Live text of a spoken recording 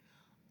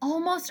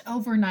Almost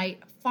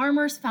overnight,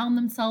 farmers found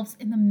themselves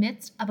in the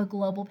midst of a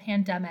global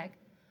pandemic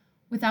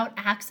without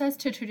access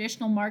to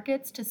traditional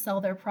markets to sell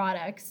their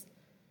products.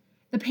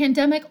 The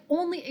pandemic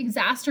only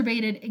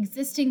exacerbated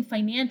existing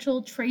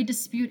financial, trade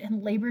dispute,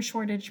 and labor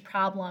shortage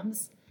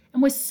problems.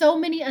 And with so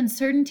many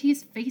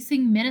uncertainties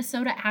facing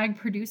Minnesota ag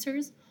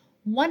producers,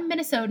 one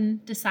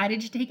Minnesotan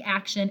decided to take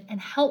action and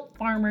help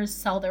farmers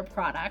sell their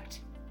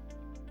product.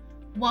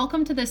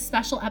 Welcome to this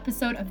special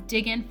episode of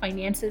Dig In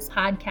Finances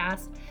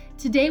podcast.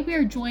 Today we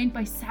are joined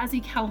by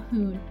Sazi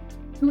Calhoun,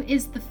 who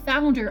is the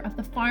founder of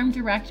the Farm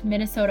Direct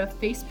Minnesota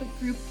Facebook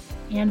group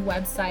and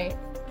website.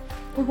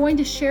 We're going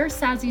to share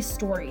Sazi's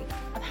story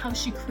of how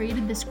she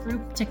created this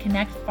group to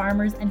connect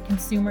farmers and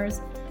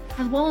consumers,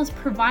 as well as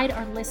provide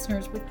our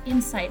listeners with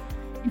insight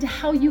into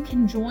how you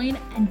can join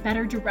and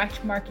better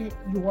direct market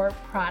your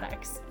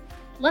products.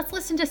 Let's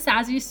listen to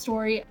Sazi's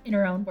story in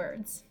her own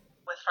words.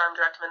 With Farm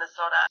Direct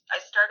Minnesota. I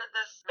started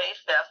this May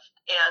 5th,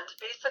 and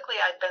basically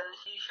I'd been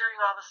hearing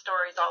all the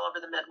stories all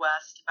over the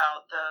Midwest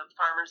about the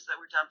farmers that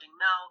were dumping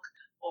milk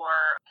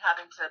or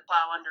having to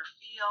plow under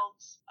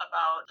fields,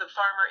 about the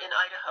farmer in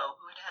Idaho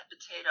who had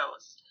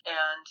potatoes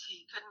and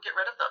he couldn't get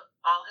rid of them.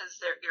 All his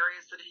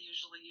areas that he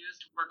usually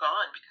used were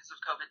gone because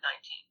of COVID-19.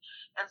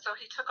 And so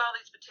he took all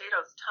these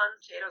potatoes, tons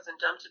of potatoes, and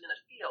dumped them in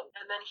a field.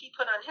 And then he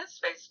put on his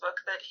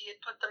Facebook that he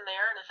had put them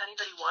there, and if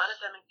anybody wanted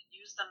them and could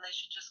use them, they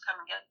should just come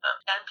and get them.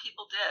 And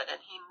people did, and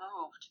he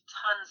moved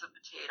tons of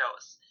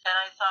potatoes. And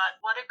I thought,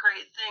 what a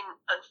great thing.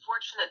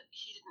 Unfortunate,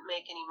 he didn't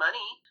make any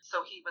money,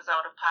 so he was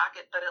out of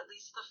pocket, but at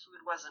least the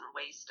food wasn't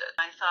wasted.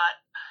 I thought,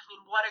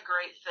 what a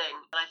great thing.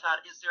 And I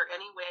thought, is there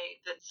any way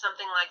that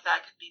something like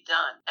that could be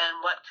done? And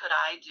what could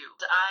I do?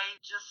 I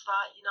just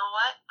thought, you know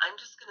what? I'm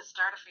just going to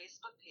start a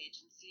Facebook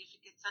page and see if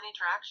it gets any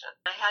traction.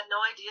 I had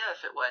no idea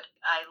if it would.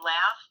 I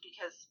laugh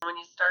because when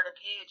you start a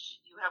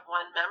page, you have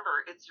one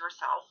member. It's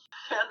yourself.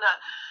 And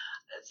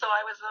so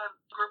I was a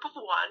group of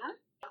one,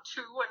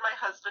 two when my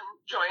husband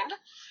joined.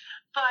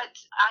 But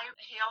I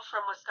hail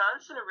from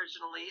Wisconsin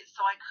originally, so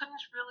I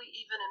couldn't really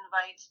even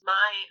invite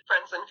my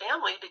friends and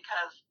family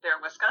because they're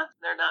Wisconsin.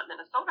 They're not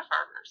Minnesota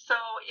farmers. So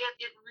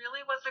it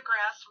really was a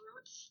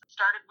grassroots.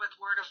 Started with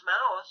word of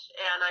mouth,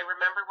 and I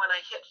remember when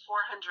I hit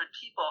 400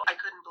 people, I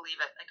couldn't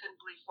believe it. I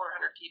couldn't believe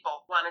 400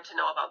 people wanted to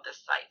know about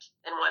this site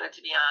and wanted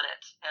to be on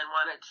it and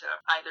wanted to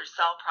either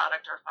sell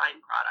product or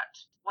find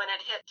product. When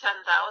it hit 10,000,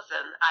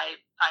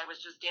 I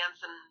was just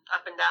dancing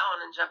up and down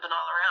and jumping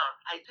all around.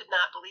 I could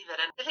not believe it.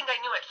 And I think I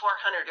knew at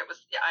 400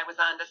 I was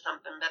onto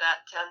something, but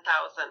at 10,000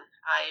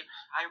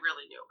 I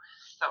really knew.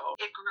 So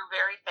it grew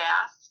very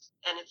fast,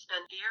 and it's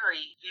been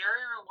very,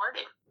 very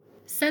rewarding.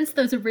 Since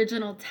those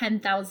original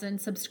 10,000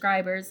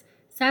 subscribers,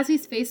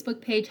 Sazi's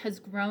Facebook page has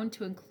grown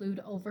to include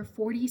over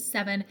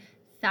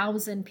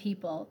 47,000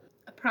 people.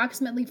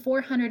 Approximately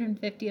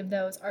 450 of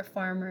those are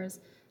farmers,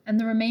 and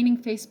the remaining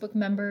Facebook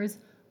members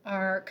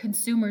are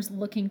consumers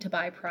looking to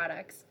buy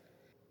products.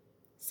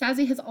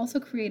 Sazi has also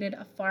created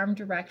a Farm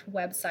Direct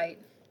website.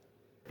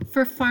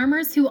 For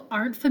farmers who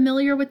aren't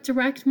familiar with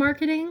direct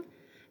marketing,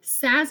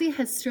 Sazi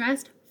has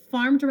stressed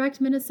Farm Direct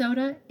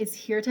Minnesota is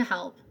here to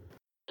help.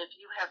 If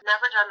you have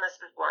never done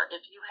this before,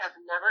 if you have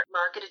never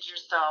marketed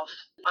yourself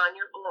on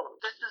your own,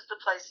 this is the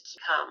place to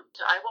come.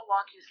 So I will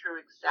walk you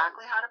through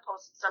exactly how to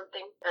post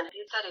something. And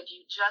he said if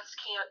you just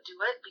can't do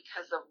it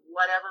because of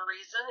whatever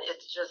reason,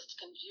 it's just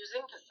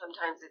confusing because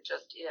sometimes it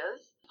just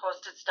is.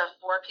 Posted stuff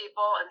for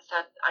people and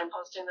said, I'm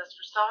posting this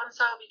for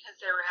so-and-so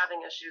because they were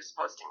having issues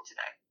posting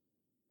today.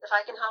 If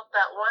I can help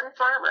that one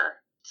farmer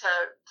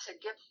to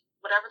get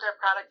whatever their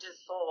product is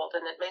sold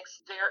and it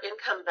makes their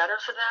income better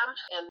for them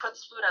and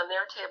puts food on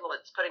their table,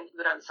 it's putting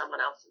food on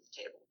someone else's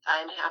table.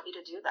 I'm happy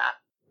to do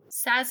that.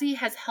 Sazi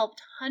has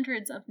helped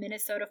hundreds of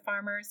Minnesota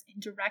farmers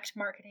in direct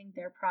marketing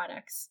their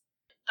products.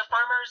 The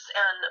farmers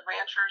and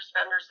ranchers,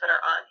 vendors that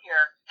are on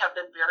here have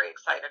been very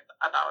excited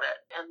about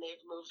it, and they've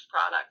moved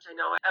product. I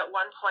know at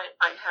one point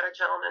I had a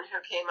gentleman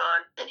who came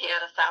on, and he had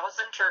 1,000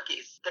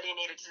 turkeys that he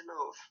needed to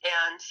move,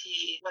 and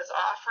he was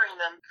offering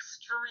them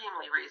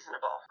extremely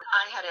reasonable.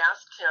 I had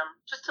asked him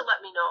just to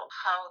let me know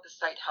how the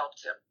site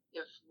helped him,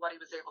 if what he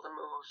was able to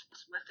move.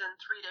 Within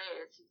 3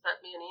 days, he sent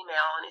me an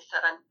email, and he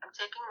said, I'm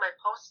taking my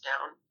posts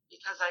down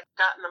because I've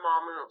gotten them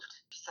all moved.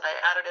 He said, I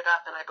added it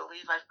up, and I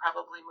believe I've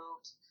probably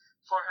moved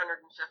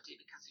 450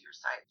 because of your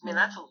site. I mean,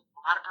 that's a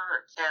lot of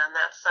birds. And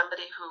that's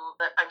somebody who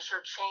I'm sure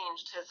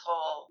changed his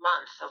whole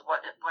month of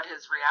what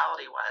his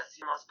reality was.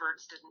 Those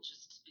birds didn't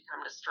just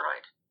become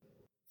destroyed.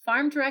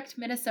 Farm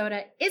Direct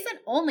Minnesota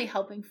isn't only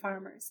helping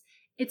farmers,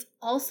 it's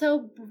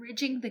also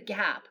bridging the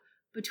gap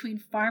between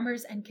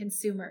farmers and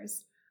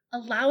consumers,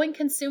 allowing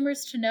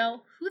consumers to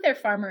know who their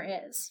farmer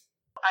is.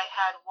 I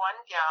had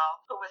one gal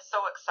who was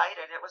so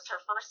excited. It was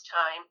her first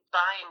time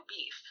buying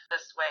beef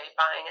this way,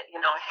 buying it,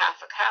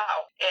 half a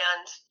cow.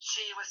 And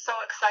she was so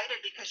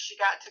excited because she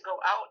got to go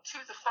out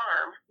to the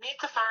farm, meet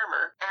the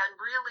farmer, and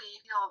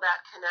really feel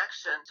that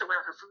connection to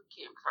where her food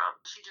came from.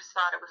 She just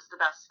thought it was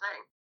the best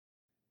thing.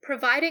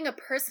 Providing a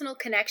personal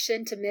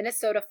connection to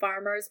Minnesota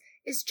farmers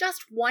is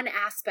just one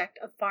aspect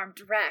of Farm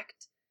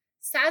Direct.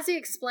 Sassy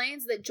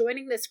explains that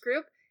joining this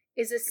group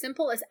is as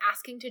simple as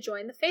asking to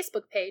join the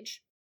Facebook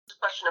page.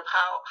 Question of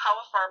how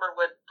a farmer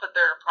would put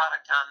their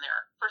product on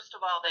there. First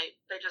of all,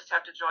 they just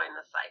have to join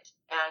the site,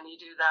 and you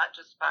do that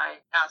just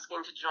by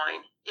asking to join.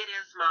 It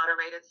is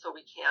moderated, so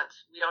we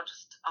don't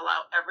just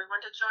allow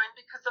everyone to join,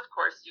 because of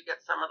course you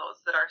get some of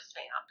those that are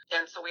spam,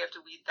 and so we have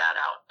to weed that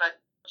out. But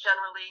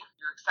generally,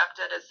 you're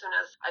accepted as soon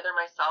as either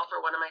myself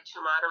or one of my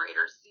two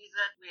moderators sees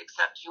it. We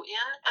accept you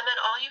in, and then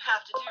all you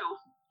have to do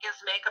is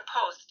make a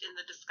post in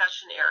the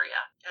discussion area.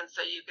 And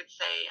so you could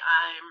say,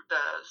 I'm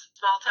the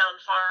small town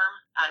farm,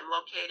 I'm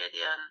located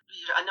in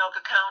Anoka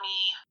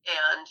County,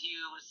 and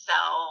you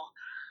sell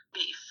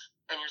beef,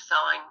 and you're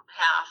selling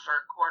half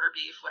or quarter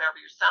beef, whatever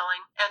you're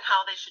selling, and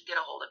how they should get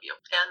a hold of you.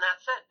 And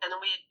that's it. And then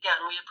we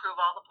approve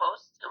all the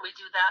posts, and we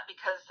do that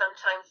because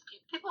sometimes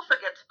people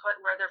forget to put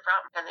where they're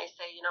from, and they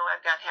say,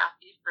 I've got half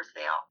beef for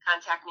sale.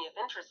 Contact me if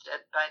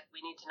interested, but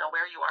we need to know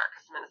where you are,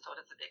 because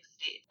Minnesota's a big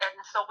state. And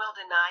so we'll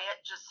deny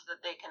it just so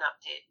that they can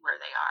update where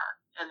they are.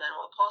 And then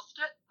we'll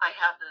post it. I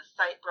have the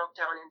site broke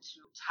down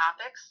into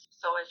topics.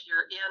 So if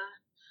you're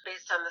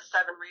based on the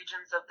 7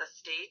 regions of the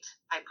state,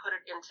 I put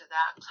it into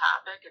that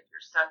topic if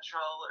you're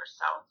central or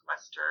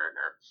southwestern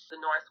or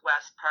the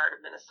northwest part of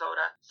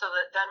Minnesota, so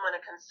that then when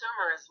a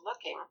consumer is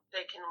looking,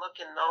 they can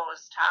look in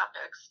those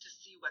topics to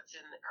see what's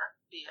in there,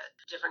 be it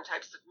different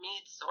types of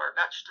meats or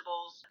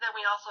vegetables. Then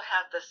we also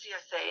have the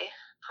CSA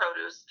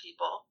produce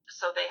people,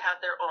 so they have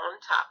their own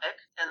topic,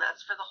 and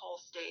that's for the whole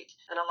state.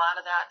 And a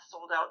lot of that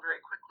sold out very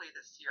quickly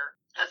this year,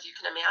 as you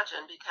can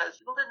imagine, because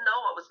people didn't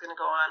know what was going to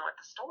go on with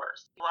the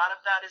stores. A lot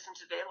of that isn't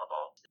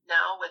available.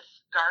 Now with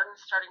gardens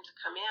starting to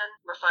come in,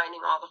 we're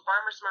finding all the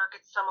farmers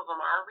markets, some of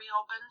them are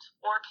reopened,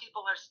 or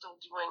people are still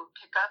doing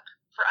pickup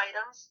for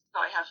items. So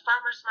I have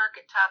farmers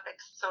market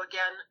topics. So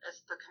again,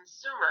 as the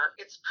consumer,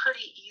 it's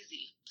pretty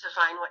easy to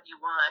find what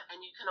you want. And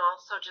you can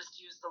also just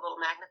use the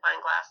little magnifying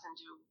glass and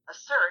do a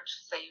search.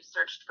 Say you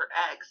searched for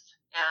eggs,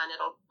 and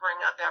it'll bring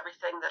up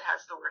everything that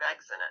has the word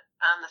eggs in it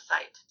on the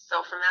site.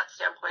 So from that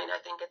standpoint, I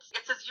think it's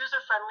as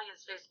user-friendly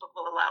as Facebook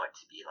will allow it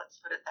to be. Let's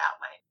put it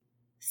that way.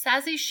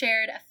 Sassy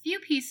shared a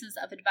few pieces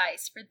of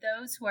advice for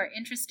those who are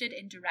interested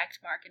in direct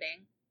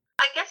marketing.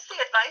 I guess the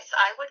advice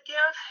I would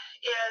give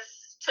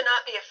is to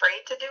not be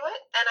afraid to do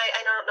it. And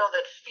I don't know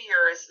that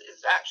fear is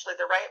actually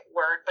the right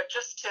word, but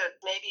just to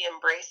maybe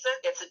embrace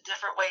it. It's a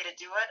different way to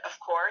do it, of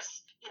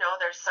course.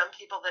 There's some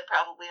people that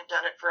probably have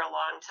done it for a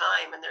long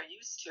time and they're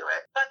used to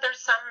it, but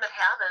there's some that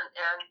haven't,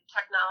 and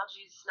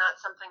technology is not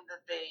something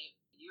that they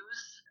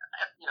use,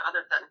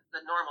 other than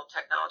the normal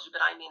technology, but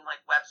I mean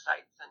like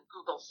websites and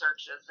Google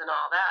searches and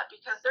all that,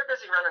 because they're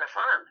busy running a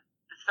farm.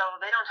 So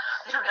they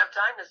don't have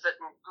time to sit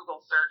and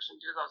Google search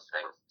and do those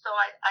things. So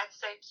I'd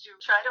say to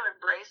try to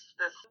embrace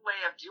this way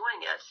of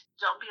doing it.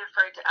 Don't be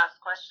afraid to ask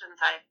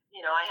questions. I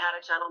had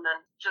a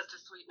gentleman, just a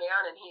sweet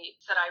man, and he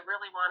said, I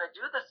really want to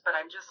do this, but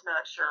I'm just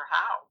not sure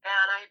how.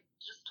 And I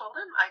just told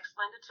him, I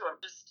explained it to him.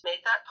 Just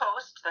make that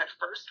post, that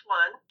first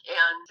one,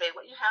 and say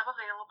what you have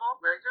available,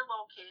 where you're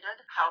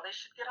located, how they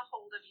should get a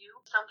hold of you.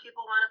 Some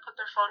people want to put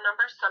their phone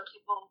number. Some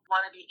people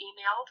want to be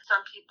emailed.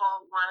 Some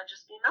people want to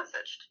just be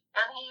messaged.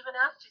 And he even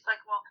asked, he's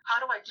like, well,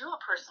 how do I do a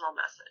personal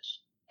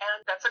message?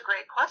 And that's a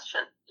great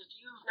question. If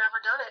you've never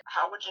done it,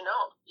 how would you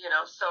know?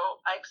 So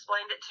I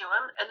explained it to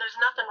him, and there's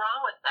nothing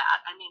wrong with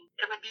that. I mean,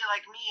 it would be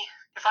like me.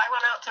 If I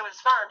went out to his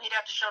farm, he'd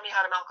have to show me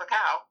how to milk a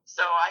cow.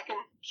 So I can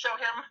show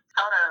him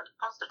how to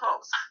post a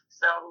post.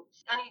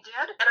 And he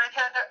did. And I've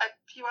had a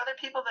few other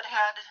people that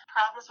had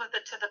problems with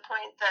it to the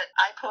point that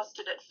I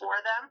posted it for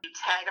them. You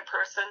tag a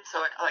person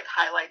so it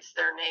highlights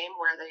their name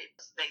where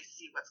they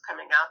see what's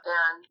coming up.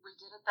 And we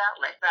did it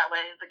that way. That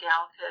way the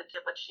gal could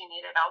get what she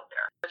needed out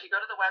there. If you go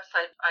to the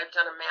website, I've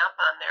done a map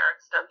on there.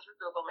 It's done through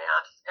Google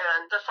Maps.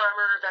 And the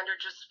farmer or vendor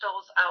just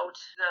fills out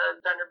the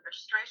vendor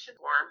registration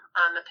form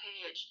on the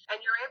page.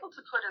 And you're able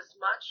to put as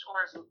much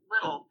or as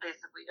little,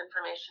 basically,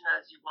 information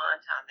as you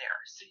want on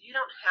there. So you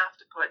don't have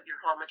to put your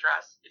home address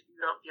if you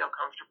don't feel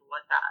comfortable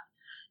with that.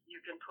 You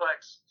can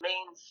put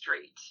Main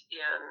Street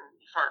in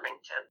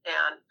Farmington,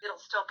 and it'll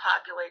still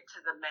populate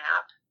to the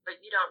map, but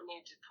you don't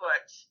need to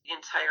put the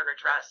entire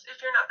address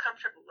if you're not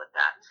comfortable with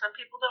that. And some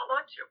people don't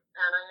want to,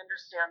 and I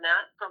understand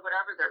that for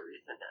whatever their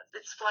reason is.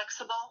 It's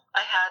flexible.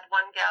 I had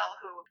one gal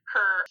who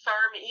her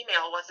farm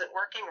email wasn't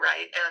working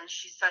right, and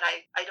she said,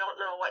 I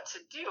don't know what to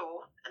do.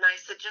 And I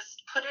said,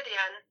 just put it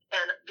in,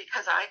 and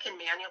because I can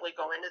manually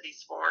go into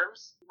these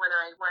forms, when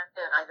I went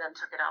in, I then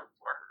took it out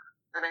for her.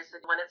 And I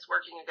said, when it's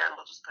working again,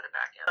 we'll just put it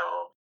back in.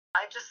 So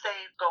I just say,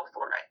 go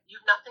for it.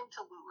 You've nothing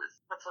to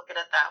lose. Let's look at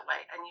it that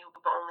way. And you've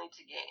only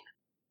to gain.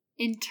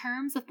 In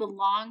terms of the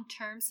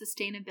long-term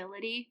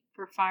sustainability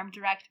for Farm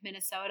Direct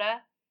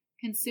Minnesota,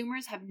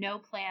 consumers have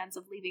no plans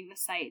of leaving the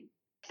site.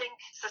 I think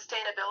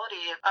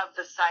sustainability of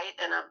the site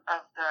and of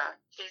the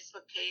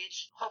Facebook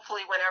page,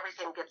 hopefully when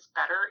everything gets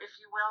better, if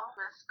you will,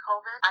 with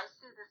COVID, I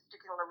see this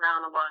sticking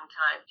around a long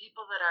time.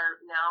 People that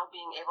are now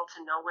being able to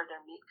know where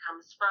their meat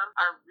comes from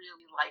are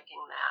really liking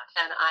that.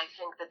 And I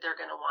think that they're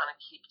going to want to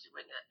keep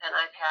doing it. And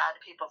I've had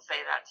people say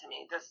that to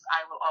me,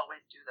 I will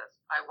always do this.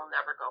 I will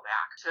never go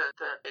back to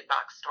the big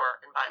box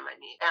store and buy my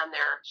meat. And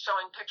they're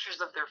showing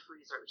pictures of their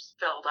freezers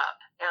filled up,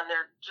 and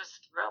they're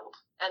just thrilled.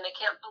 And they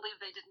can't believe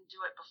they didn't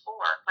do it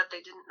before, but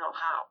they didn't know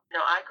how.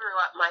 I grew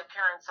up, my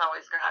parents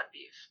always got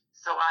beef.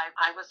 So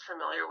I was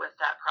familiar with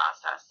that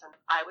process, and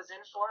I was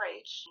in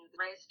 4-H,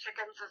 raised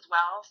chickens as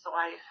well, so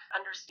I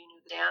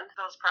understand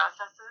those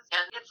processes,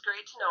 and it's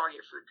great to know where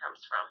your food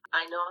comes from.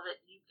 I know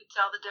that you could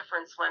tell the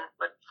difference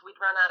but if we'd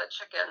run out of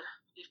chicken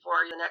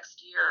before the next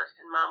year,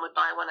 and Mom would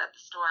buy one at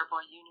the store,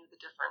 boy, you knew the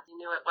difference. You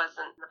knew it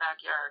wasn't in the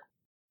backyard.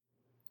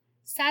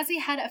 Sassy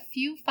had a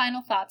few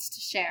final thoughts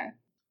to share.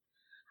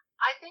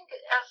 I think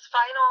as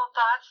final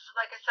thoughts,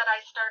 like I said, I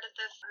started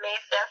this May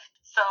 5th,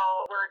 so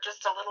we're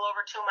just a little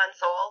over 2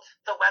 months old.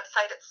 The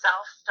website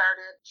itself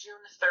started June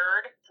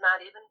 3rd. It's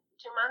not even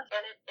 2 months,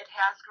 and it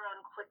has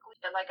grown quickly.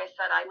 And like I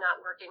said, I'm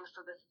not working,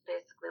 so this is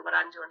basically what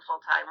I'm doing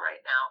full time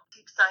right now.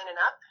 Keep signing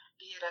up,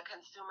 be it a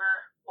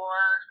consumer or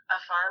a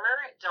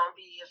farmer. Don't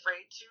be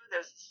afraid to.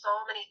 There's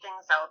so many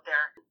things out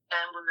there,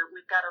 and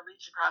we've got to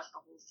reach across the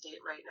whole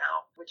state right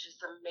now, which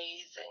is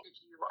amazing. If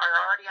you are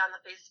already on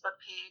the Facebook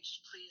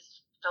page,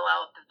 please fill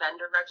out the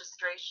vendor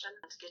registration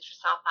to get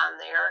yourself on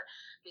there,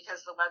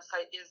 because the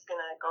website is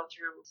going to go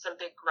through some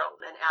big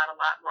growth and add a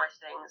lot more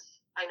things.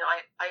 I know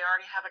I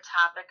already have a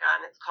topic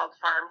on, it's called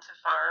Farm to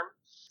Farm.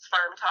 It's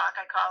Farm Talk,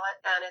 I call it.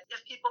 And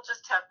if people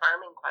just have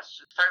farming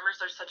questions, farmers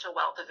are such a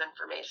wealth of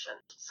information.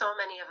 So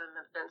many of them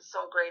have been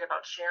so great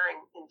about sharing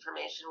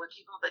information with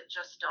people that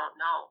just don't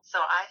know.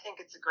 So I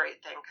think it's a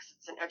great thing, because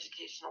it's an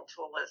educational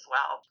tool as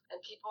well. And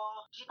people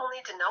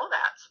need to know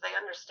that so they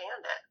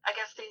understand it. I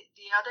guess the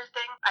other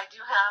thing I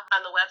do have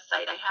on the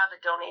website, I have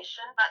a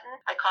donation button.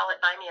 I call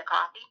it Buy Me a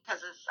Coffee,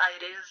 because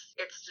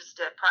it's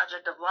just a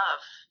project of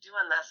love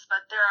doing this.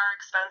 But there are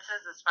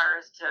expenses as far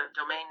as to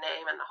domain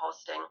name and the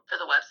hosting for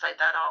the website.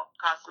 That all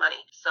costs money.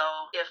 So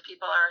if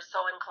people are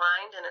so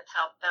inclined and it's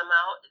helped them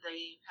out,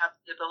 they have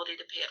the ability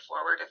to pay it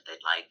forward if they'd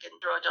like, and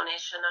throw a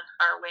donation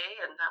our way,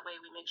 and that way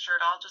we make sure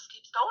it all just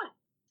keeps going.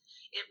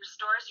 It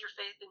restores your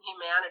faith in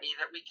humanity,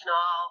 that we can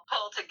all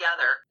pull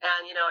together.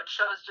 And, it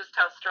shows just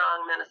how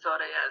strong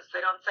Minnesota is.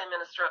 They don't say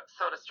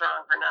Minnesota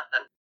strong for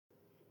nothing.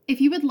 If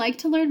you would like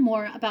to learn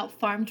more about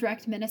Farm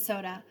Direct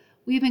Minnesota,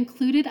 we have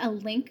included a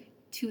link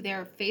to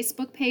their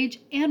Facebook page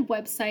and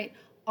website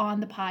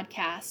on the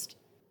podcast.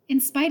 In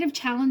spite of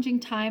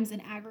challenging times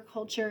in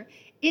agriculture,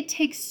 it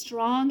takes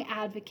strong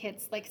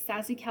advocates like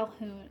Sassy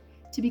Calhoun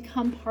to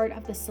become part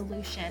of the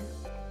solution,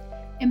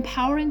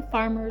 empowering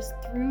farmers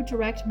through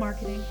direct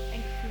marketing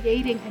and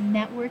creating a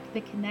network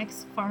that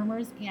connects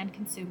farmers and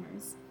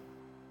consumers.